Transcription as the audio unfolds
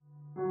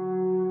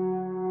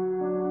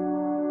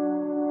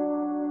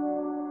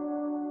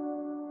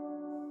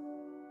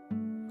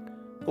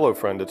Hello,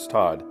 friend, it's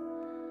Todd.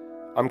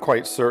 I'm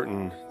quite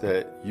certain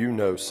that you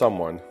know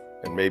someone,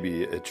 and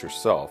maybe it's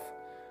yourself,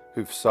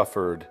 who've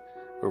suffered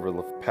over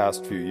the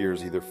past few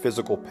years either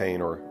physical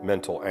pain or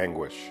mental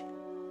anguish.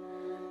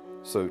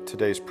 So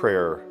today's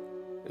prayer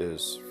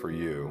is for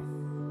you.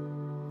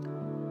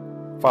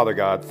 Father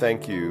God,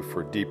 thank you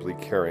for deeply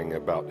caring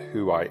about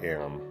who I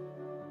am.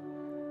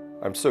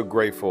 I'm so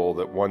grateful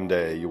that one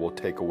day you will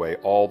take away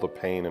all the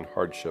pain and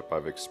hardship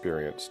I've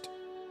experienced.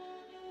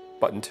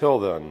 But until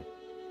then,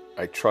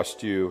 I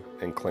trust you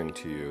and cling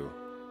to you,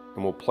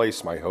 and will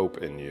place my hope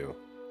in you.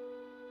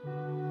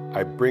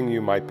 I bring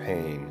you my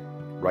pain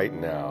right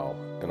now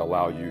and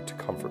allow you to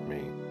comfort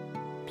me.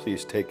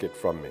 Please take it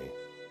from me.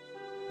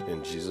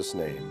 In Jesus'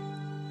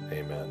 name,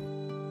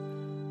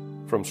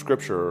 amen. From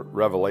Scripture,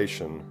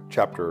 Revelation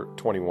chapter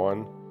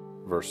 21,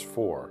 verse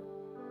 4.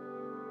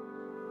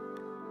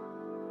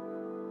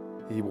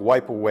 He will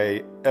wipe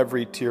away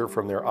every tear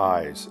from their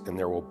eyes, and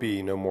there will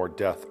be no more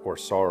death or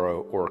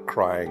sorrow or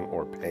crying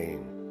or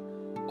pain.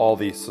 All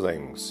these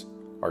things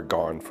are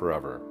gone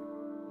forever.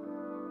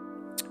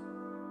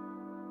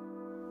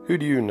 Who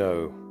do you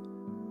know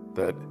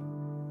that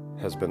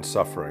has been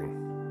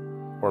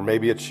suffering? Or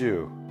maybe it's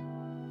you.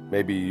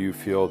 Maybe you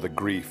feel the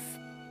grief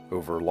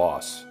over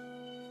loss.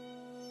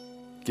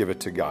 Give it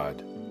to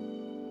God.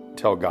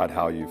 Tell God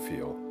how you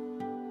feel.